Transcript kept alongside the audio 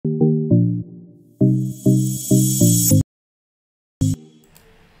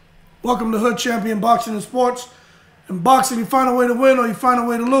Welcome to Hood Champion Boxing and Sports. In boxing, you find a way to win or you find a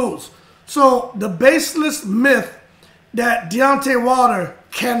way to lose. So the baseless myth that Deontay Wilder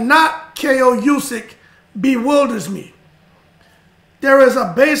cannot KO Usyk bewilders me. There is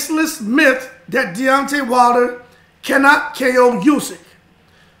a baseless myth that Deontay Wilder cannot KO Usyk.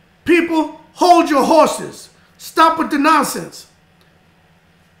 People, hold your horses. Stop with the nonsense.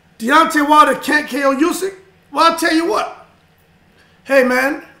 Deontay Wilder can't KO Usyk? Well, I'll tell you what. Hey,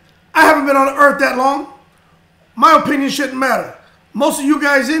 man, I haven't been on the earth that long. My opinion shouldn't matter. Most of you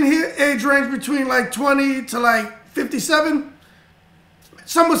guys in here, age range between like 20 to like 57.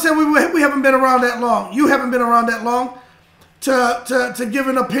 Some would say we haven't been around that long. You haven't been around that long to give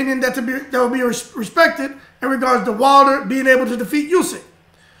an opinion that will be respected in regards to Wilder being able to defeat Usyk.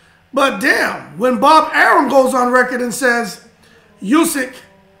 But damn, when Bob Arum goes on record and says Usyk,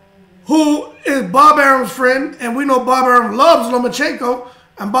 who is Bob Arum's friend, and we know Bob Arum loves Lomachenko,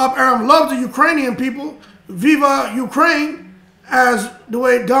 and Bob Arum loves the Ukrainian people, Viva Ukraine, as the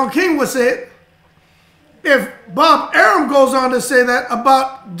way Don King would say it. If Bob Arum goes on to say that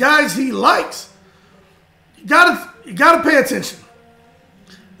about guys he likes, you gotta pay attention.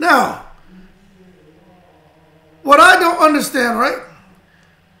 Now, what I don't understand, right?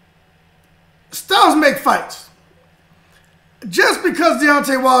 Styles make fights. Just because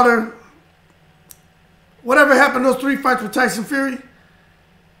Deontay Wilder, whatever happened, those 3 fights with Tyson Fury,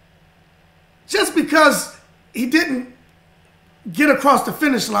 just because he didn't get across the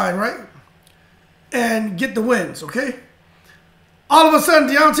finish line, right, and get the wins, okay? All of a sudden,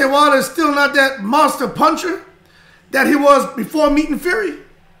 Deontay Wilder is still not that monster puncher that he was before meeting Fury.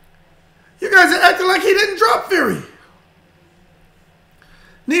 You guys are acting like he didn't drop Fury.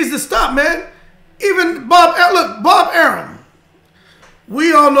 Needs to stop, man. Even Bob Arum.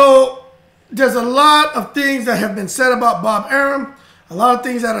 We all know there's a lot of things that have been said about Bob Arum, a lot of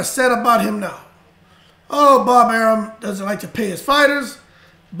things that are said about him now. Oh, Bob Arum doesn't like to pay his fighters.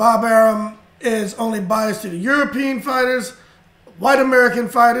 Bob Arum is only biased to the European fighters, white American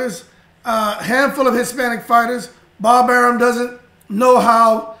fighters, a handful of Hispanic fighters. Bob Arum doesn't know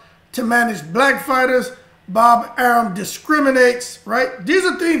how to manage black fighters. Bob Arum discriminates, right? These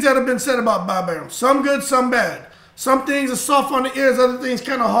are things that have been said about Bob Arum. Some good, some bad. Some things are soft on the ears, other things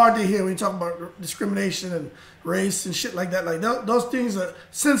kind of hard to hear when you talk about discrimination and race and shit like that. Like those things are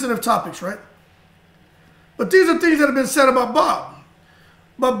sensitive topics, right? But these are things that have been said about Bob.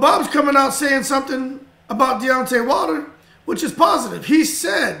 But Bob's coming out saying something about Deontay Wilder, which is positive. He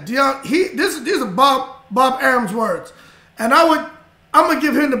said, these are Bob Arum's words. And I'm going to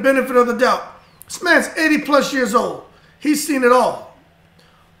give him the benefit of the doubt. This man's 80 plus years old. He's seen it all.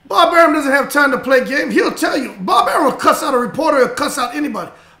 Bob Arum doesn't have time to play games. He'll tell you. Bob Arum will cuss out a reporter. He'll cuss out anybody.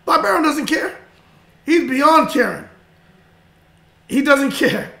 Bob Arum doesn't care. He's beyond caring. He doesn't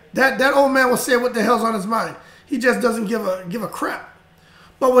care. That old man will say what the hell's on his mind. He just doesn't give a crap.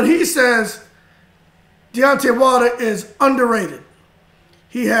 But when he says Deontay Wilder is underrated,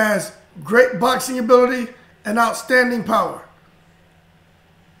 he has great boxing ability and outstanding power.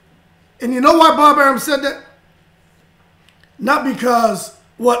 And you know why Bob Arum said that? Not because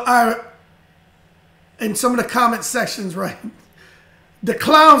in some of the comment sections, right? The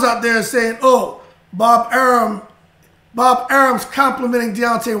clowns out there saying, oh, Bob Arum's complimenting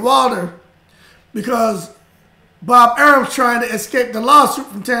Deontay Wilder because Bob Arum's trying to escape the lawsuit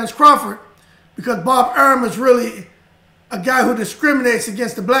from Terrence Crawford because Bob Arum is really a guy who discriminates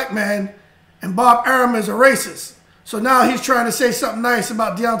against the black man and Bob Arum is a racist. So now he's trying to say something nice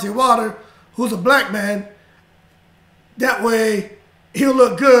about Deontay Wilder, who's a black man. That way he'll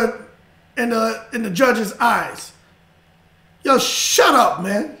look good in the judge's eyes. Yo, shut up,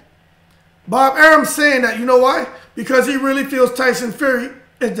 man. Bob Arum's saying that, you know why? Because he really feels Tyson Fury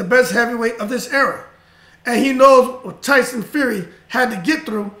is the best heavyweight of this era. And he knows what Tyson Fury had to get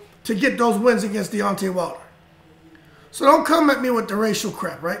through to get those wins against Deontay Wilder. So don't come at me with the racial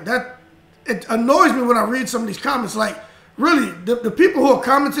crap, right? It annoys me when I read some of these comments. Like, really, the people who are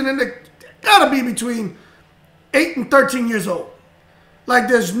commenting in there gotta be between 8 and 13 years old. Like,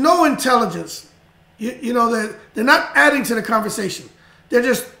 there's no intelligence. You know, they're not adding to the conversation. They're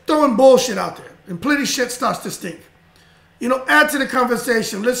just throwing bullshit out there. And plenty shit starts to stink. You know, add to the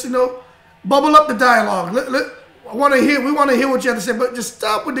conversation. Listen, bubble up the dialogue. We want to hear what you have to say, but just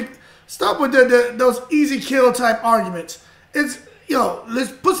stop with those easy kill type arguments.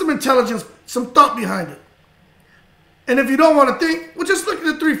 Let's put some intelligence, some thought behind it. And if you don't want to think, well, just look at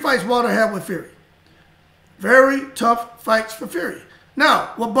the 3 fights Wilder had with Fury. Very tough fights for Fury.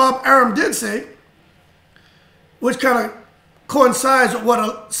 Now, what Bob Arum did say, which kind of coincides with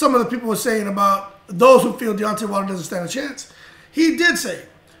what some of the people were saying about those who feel Deontay Wilder doesn't stand a chance, he did say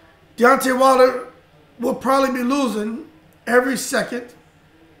Deontay Wilder will probably be losing every second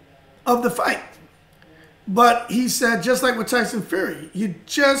of the fight. But he said, just like with Tyson Fury, you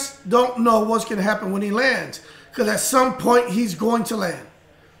just don't know what's going to happen when he lands. Because at some point, he's going to land.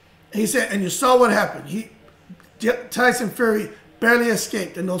 And he said, and you saw what happened. Tyson Fury barely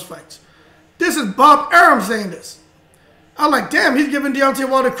escaped in those fights. This is Bob Arum saying this. I'm like, damn, he's giving Deontay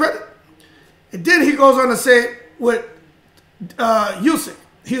Wilder credit. And then he goes on to say with Usyk,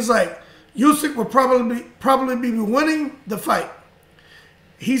 he's like, Usyk will probably be winning the fight.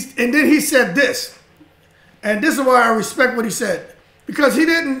 And then he said this. And this is why I respect what he said. Because he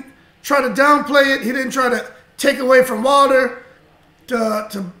didn't try to downplay it. He didn't try to take away from Wilder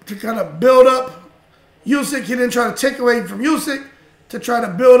to kind of build up Usyk. He didn't try to take away from Usyk to try to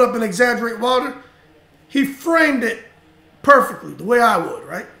build up and exaggerate Wilder. He framed it perfectly, the way I would,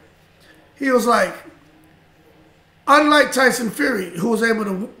 right? He was like, unlike Tyson Fury, who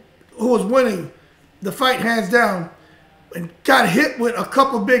was winning the fight hands down and got hit with a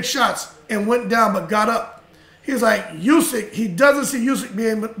couple big shots and went down but got up. He was like, Usyk, he doesn't see Usyk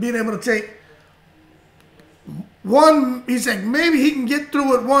being able to take one. He's like, maybe he can get through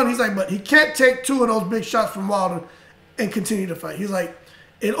with one. He's like, but he can't take two of those big shots from Wilder and continue to fight. He's like,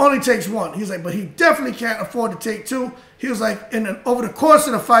 it only takes one. He's like, but he definitely can't afford to take two. He was like, over the course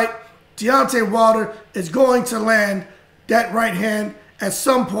of the fight, Deontay Wilder is going to land that right hand at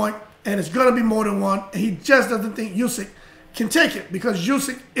some point, and it's going to be more than one. And he just doesn't think Usyk can take it because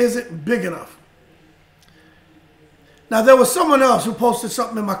Usyk isn't big enough. Now, there was someone else who posted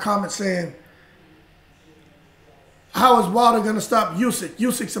something in my comments saying, how is Wilder going to stop Usyk?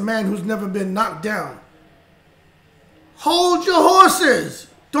 Usyk's a man who's never been knocked down. Hold your horses.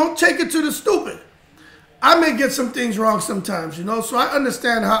 Don't take it to the stupid. I may get some things wrong sometimes, you know, so I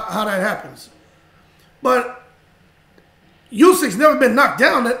understand how that happens. But Usyk's never been knocked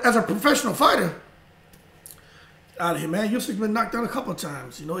down as a professional fighter. Out of here, man. Usyk's been knocked down a couple of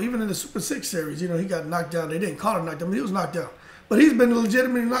times. You know, even in the Super 6 series, you know, he got knocked down. They didn't call him knocked down, but he was knocked down. But he's been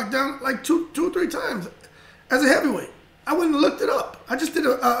legitimately knocked down like two or three times as a heavyweight. I went and looked it up. I just did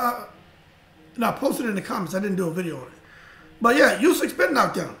and I posted it in the comments. I didn't do a video on it. But yeah, Usyk's been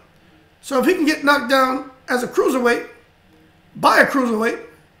knocked down. So if he can get knocked down as a cruiserweight, by a cruiserweight,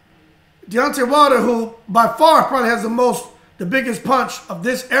 Deontay Wilder, who by far probably has the biggest punch of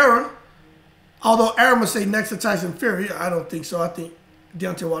this era, although Arum would say next to Tyson Fury, I don't think so. I think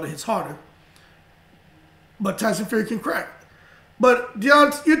Deontay Wilder hits harder. But Tyson Fury can crack. But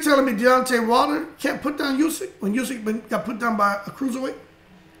you're telling me Deontay Wilder can't put down Usyk when Usyk got put down by a cruiserweight?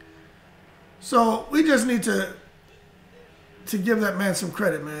 So we just need to give that man some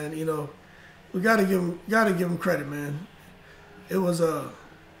credit, man. You know, we gotta give him credit, man.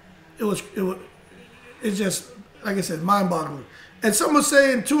 It's just, like I said, mind-boggling. And some are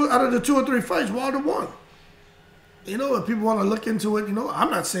saying out of the 2 or 3 fights, Wilder won. You know, if people want to look into it, you know, I'm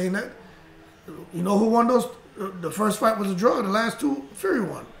not saying that. You know who won those? The first fight was a draw. The last 2, Fury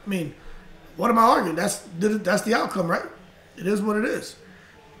won. I mean, what am I arguing? That's the outcome, right? It is what it is.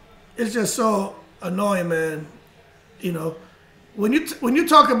 It's just so annoying, man. You know, when you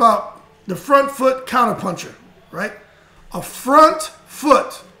talk about the front foot counterpuncher, right? A front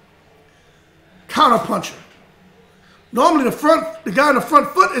foot counterpuncher. Normally, the guy in the front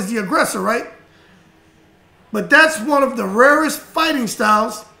foot is the aggressor, right? But that's one of the rarest fighting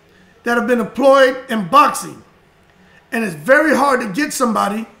styles that have been employed in boxing. And it's very hard to get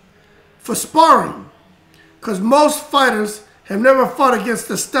somebody for sparring because most fighters have never fought against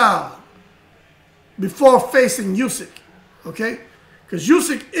the style before facing Usyk, okay? Because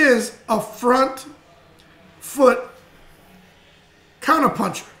Usyk is a front foot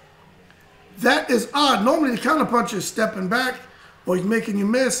counterpuncher. That is odd. Normally the counterpuncher is stepping back or he's making you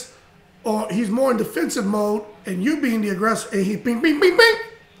miss or he's more in defensive mode and you being the aggressor and he bing, bing, bing, bing.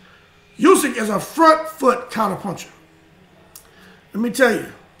 Usyk is a front foot counterpuncher. Let me tell you,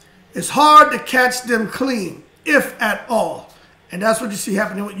 it's hard to catch them clean, if at all. And that's what you see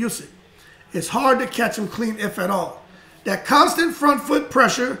happening with Usyk. It's hard to catch him clean, if at all. That constant front foot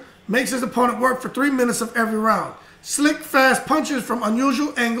pressure makes his opponent work for 3 minutes of every round. Slick, fast punches from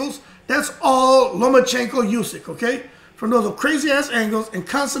unusual angles. That's all Lomachenko Usyk, okay? From those crazy-ass angles and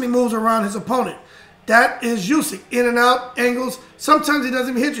constantly moves around his opponent. That is Usyk. In and out, angles. Sometimes he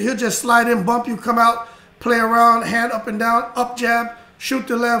doesn't even hit you. He'll just slide in, bump you, come out, play around, hand up and down, up jab, shoot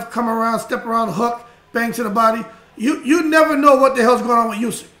to left, come around, step around, hook, bang to the body. You never know what the hell's going on with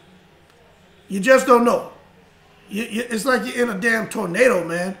Usyk. You just don't know. It's like you're in a damn tornado,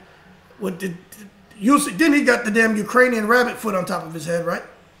 man. With the Usyk, then he got the damn Ukrainian rabbit foot on top of his head, right?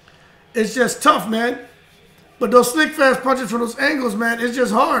 It's just tough, man. But those slick, fast punches from those angles, man, it's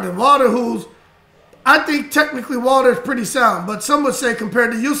just hard. And Wilder, who's, I think technically Wilder is pretty sound, but some would say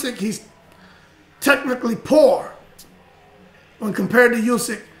compared to Usyk, he's technically poor when compared to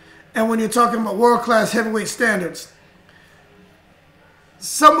Usyk. And when you're talking about world-class heavyweight standards,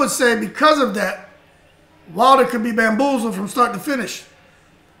 some would say because of that, Wilder could be bamboozled from start to finish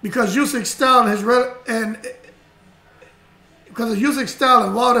because Usyk's style because of Usyk's style,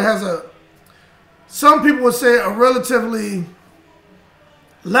 and Wilder has some people would say a relatively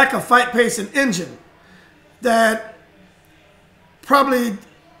lack of fight pace and engine that probably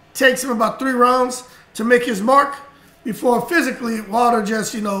takes him about 3 rounds to make his mark before physically Wilder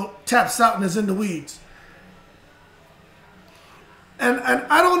just, taps out and is in the weeds. And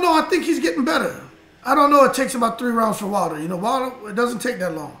I don't know. I think he's getting better. I don't know. It takes about 3 rounds for Wilder. Wilder, it doesn't take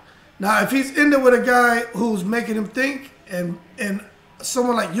that long. Now, if he's in there with a guy who's making him think and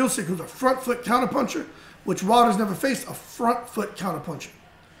someone like Usyk, who's a front foot counterpuncher, which Wilder's never faced, a front foot counterpuncher,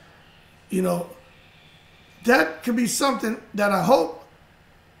 that could be something that I hope,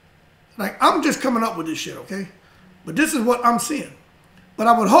 like, I'm just coming up with this shit, okay? But this is what I'm seeing. But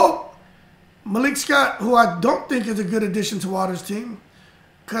I would hope Malik Scott, who I don't think is a good addition to Wilder's team,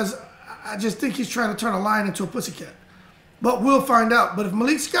 because I just think he's trying to turn a lion into a pussycat. But we'll find out. But if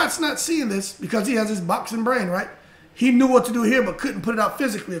Malik Scott's not seeing this, because he has his boxing brain, right? He knew what to do here, but couldn't put it out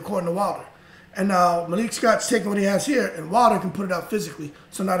physically, according to Wilder. And now Malik Scott's taking what he has here, and Wilder can put it out physically.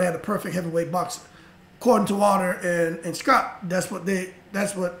 So now they had a perfect heavyweight boxer. According to Wilder and Scott, that's what they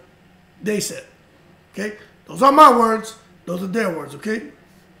said. Okay? Those are my words. Those are their words, okay?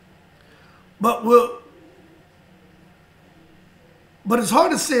 But it's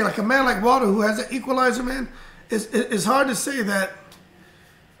hard to say, like a man like Wilder who has an equalizer, man, it's hard to say that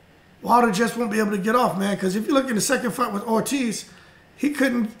Wilder just won't be able to get off, man, because if you look in the second fight with Ortiz, he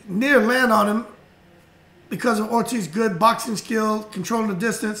couldn't near land on him because of Ortiz's good boxing skill, controlling the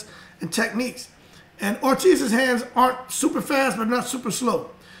distance, and techniques. And Ortiz's hands aren't super fast, but not super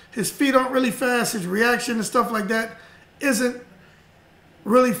slow. His feet aren't really fast. His reaction and stuff like that isn't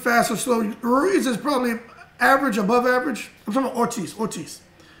really fast or slow. Ruiz is probably average, above average. I'm talking about Ortiz. Ortiz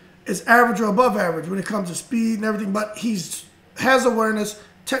is average or above average when it comes to speed and everything, but has awareness,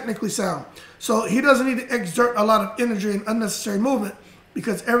 technically sound. So he doesn't need to exert a lot of energy and unnecessary movement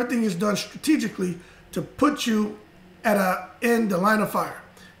because everything is done strategically to put you in the line of fire,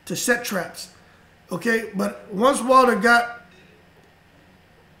 to set traps. Okay, but once Wilder got,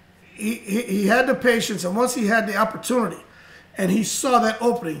 he had the patience, and once he had the opportunity, and he saw that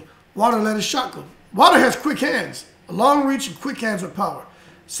opening, Wilder let his shot go. Wilder has quick hands, long reach and quick hands with power.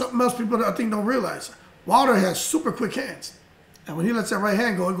 Something else people I think don't realize. Wilder has super quick hands, and when he lets that right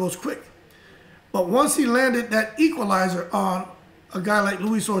hand go, it goes quick. But once he landed that equalizer on a guy like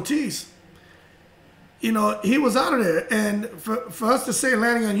Luis Ortiz, he was out of there. And for us to say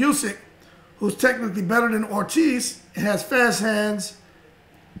landing on Usyk, who's technically better than Ortiz, and has fast hands,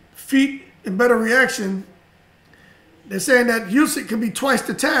 feet, and better reaction, they're saying that Usyk can be twice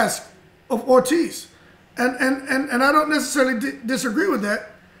the task of Ortiz. And I don't necessarily disagree with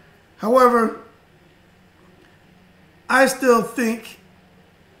that. However, I still think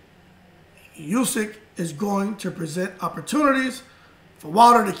Usyk is going to present opportunities for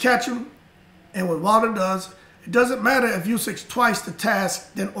Wilder to catch him. And when Wilder does, it doesn't matter if Usyk's twice the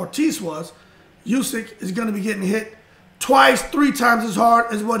task than Ortiz was. Usyk is going to be getting hit twice, 3 times as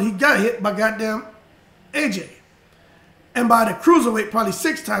hard as what he got hit by goddamn AJ. And by the cruiserweight, probably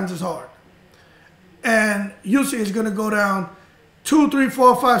 6 times as hard. And Usyk is going to go down 2, 3,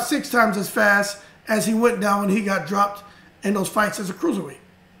 4, 5, 6 times as fast as he went down when he got dropped in those fights as a cruiserweight.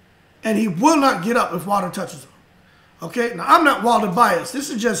 And he will not get up if Wilder touches him. Okay? Now, I'm not Wilder biased.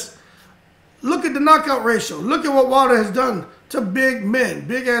 This is just, look at the knockout ratio. Look at what Wilder has done to big men,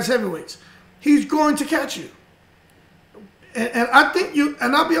 big-ass heavyweights. He's going to catch you. And I think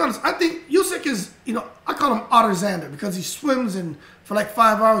and I'll be honest, I think Usyk is, I call him Ottersandr because he swims and for like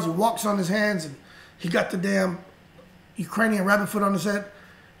 5 hours, he walks on his hands and he got the damn Ukrainian rabbit foot on his head.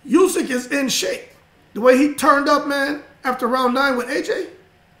 Usyk is in shape. The way he turned up, man, after round 9 with AJ,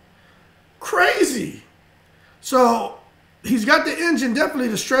 crazy. So he's got the engine definitely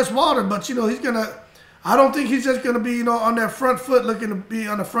to stress Wilder, but he's gonna. I don't think he's just gonna be on that front foot, looking to be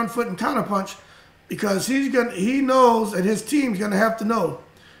on the front foot and counterpunch, because he knows, and his team's gonna have to know.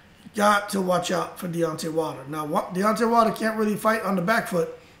 Got to watch out for Deontay Wilder. Now Deontay Wilder can't really fight on the back foot.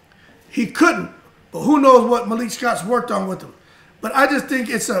 He couldn't, but who knows what Malik Scott's worked on with him. But I just think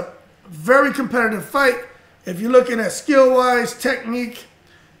it's a very competitive fight. If you're looking at skill-wise, technique,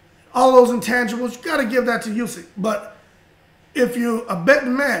 all those intangibles, you got to give that to Usyk. But if you're a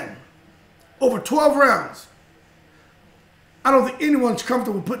betting man, over 12 rounds, I don't think anyone's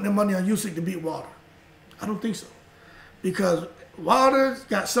comfortable putting their money on Usyk to beat Wilder. I don't think so. Because Wilder's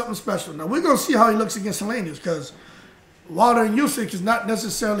got something special. Now, we're going to see how he looks against Helenius, because Wilder and Usyk is not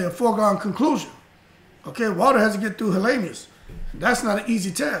necessarily a foregone conclusion. Okay, Wilder has to get through Helenius. That's not an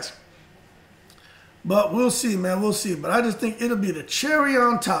easy task. But we'll see, man. We'll see. But I just think it'll be the cherry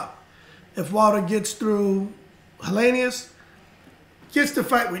on top if Wilder gets through Helenius, gets to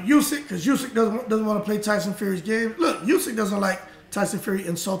fight with Usyk, because Usyk doesn't want to play Tyson Fury's game. Look, Usyk doesn't like Tyson Fury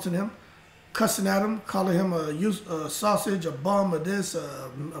insulting him, cussing at him, calling him a sausage, a bum, a this, a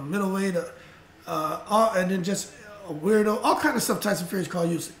middleweight, and then just a weirdo. All kind of stuff Tyson Fury's called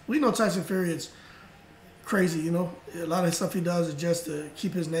Usyk. We know Tyson Fury is crazy, you know. A lot of stuff he does is just to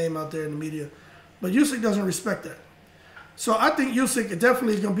keep his name out there in the media. But Usyk doesn't respect that. So I think Usyk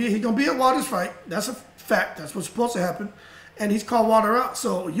definitely is going to be at Wilder's fight. That's a fact. That's what's supposed to happen. And he's called Wilder out.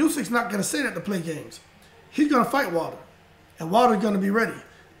 So Usyk's not going to say that to play games. He's going to fight Wilder. And Wilder's going to be ready.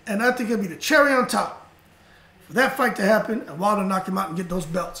 And I think it'll be the cherry on top for that fight to happen and Wilder knock him out and get those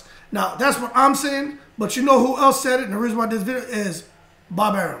belts. Now, that's what I'm saying. But you know who else said it? And the reason why this video is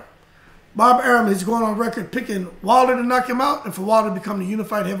Bob Arum. Bob Arum is going on record picking Wilder to knock him out and for Wilder to become the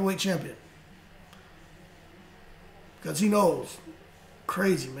unified heavyweight champion. Because he knows.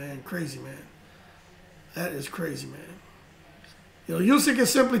 Crazy, man. Crazy, man. That is crazy, man. You know, Usyk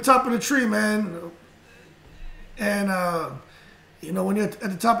is simply top of the tree, man. And, you know, when you're at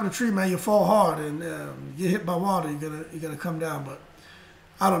the top of the tree, man, you fall hard and you get hit by Wilder, you're gonna come down. But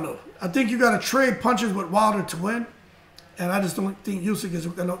I don't know. I think you got to trade punches with Wilder to win. And I just don't think Usyk is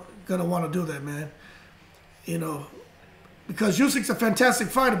gonna want to do that, man. You know, because Usyk's a fantastic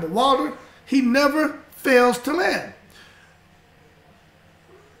fighter, but Wilder, he never fails to land.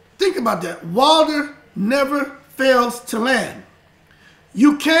 Think about that. Wilder never fails to land.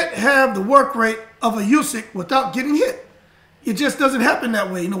 You can't have the work rate of a Usyk without getting hit. It just doesn't happen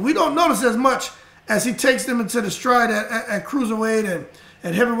that way. You know, we don't notice as much as he takes them into the stride at cruiserweight and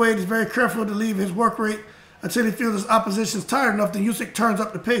at heavyweight. He's very careful to leave his work rate until he feels his opposition's tired enough. Then Usyk turns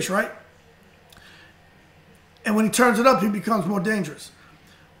up the pace, right? And when he turns it up, he becomes more dangerous.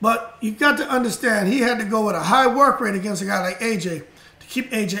 But you got to understand, he had to go with a high work rate against a guy like AJ to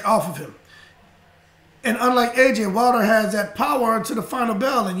keep AJ off of him. And unlike AJ, Wilder has that power until the final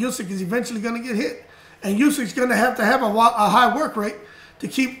bell, and Usyk is eventually going to get hit. And Usyk's going to have a high work rate to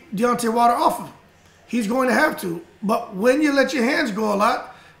keep Deontay Wilder off of him. He's going to have to. But when you let your hands go a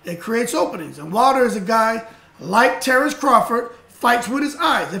lot, it creates openings. And Wilder is a guy like Terrence Crawford, fights with his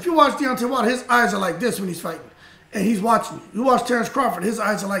eyes. If you watch Deontay Wilder, his eyes are like this when he's fighting. And he's watching you. You watch Terrence Crawford, his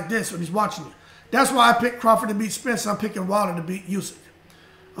eyes are like this when he's watching you. That's why I picked Crawford to beat Spence. I'm picking Wilder to beat Usyk.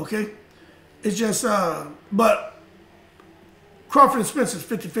 Okay? It's just, but Crawford and Spence is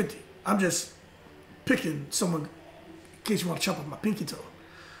 50-50. I'm just picking someone in case you want to chop off my pinky toe.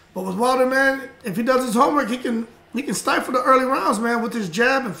 But with Wilder, man, if he does his homework, he can stifle the early rounds, man, with his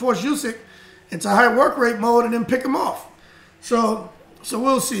jab and force Usyk into high work rate mode and then pick him off. So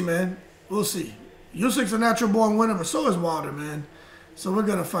we'll see, man. We'll see. Usyk's a natural born winner, but so is Wilder, man. So we're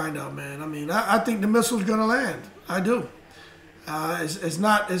gonna find out, man. I mean, I think the missile's gonna land. I do. It's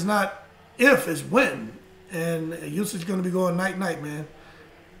not if, it's when. And Usyk's gonna be going night-night, man.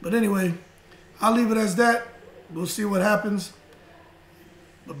 But anyway, I'll leave it as that. We'll see what happens.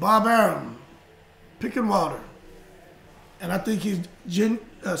 But Bob Arum picking Wilder, and I think he's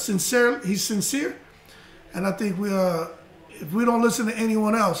sincere. He's sincere, and I think if we don't listen to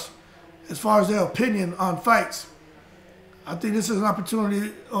anyone else as far as their opinion on fights, I think this is an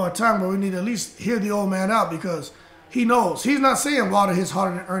opportunity or a time where we need to at least hear the old man out, because he knows. He's not saying Wilder hits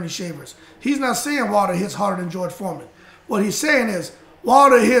harder than Ernie Shavers. He's not saying Wilder hits harder than George Foreman. What he's saying is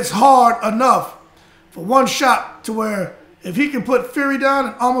Wilder hits hard enough for one shot to where if he can put Fury down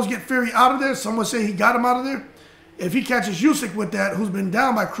and almost get Fury out of there, some would say he got him out of there. If he catches Usyk with that, who's been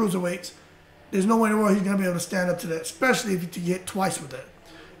down by cruiserweights, there's no way in the world he's going to be able to stand up to that, especially if you get twice with that.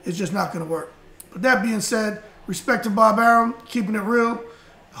 It's just not going to work. But that being said, respect to Bob Arum, keeping it real.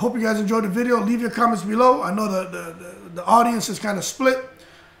 I hope you guys enjoyed the video. Leave your comments below. I know the audience is kind of split,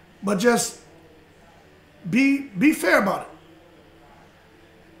 but just be fair about it.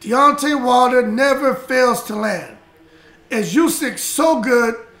 Deontay Wilder never fails to land. Is Usyk so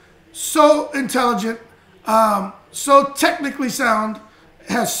good, so intelligent, so technically sound,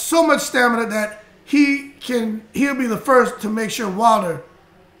 has so much stamina that he'll be the first to make sure Wilder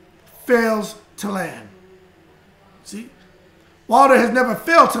fails to land. See? Wilder has never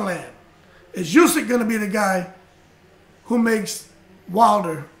failed to land. Is Usyk going to be the guy who makes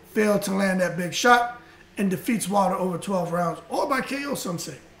Wilder fail to land that big shot and defeats Wilder over 12 rounds, or by KO, some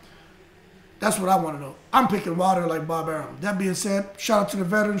say? That's what I want to know. I'm picking Wilder like Bob Arum. That being said, shout out to the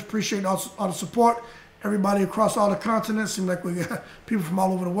veterans. Appreciate all the support. Everybody across all the continents. Seems like we got people from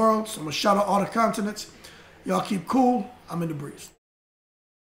all over the world. So I'm going to shout out all the continents. Y'all keep cool. I'm in the breeze.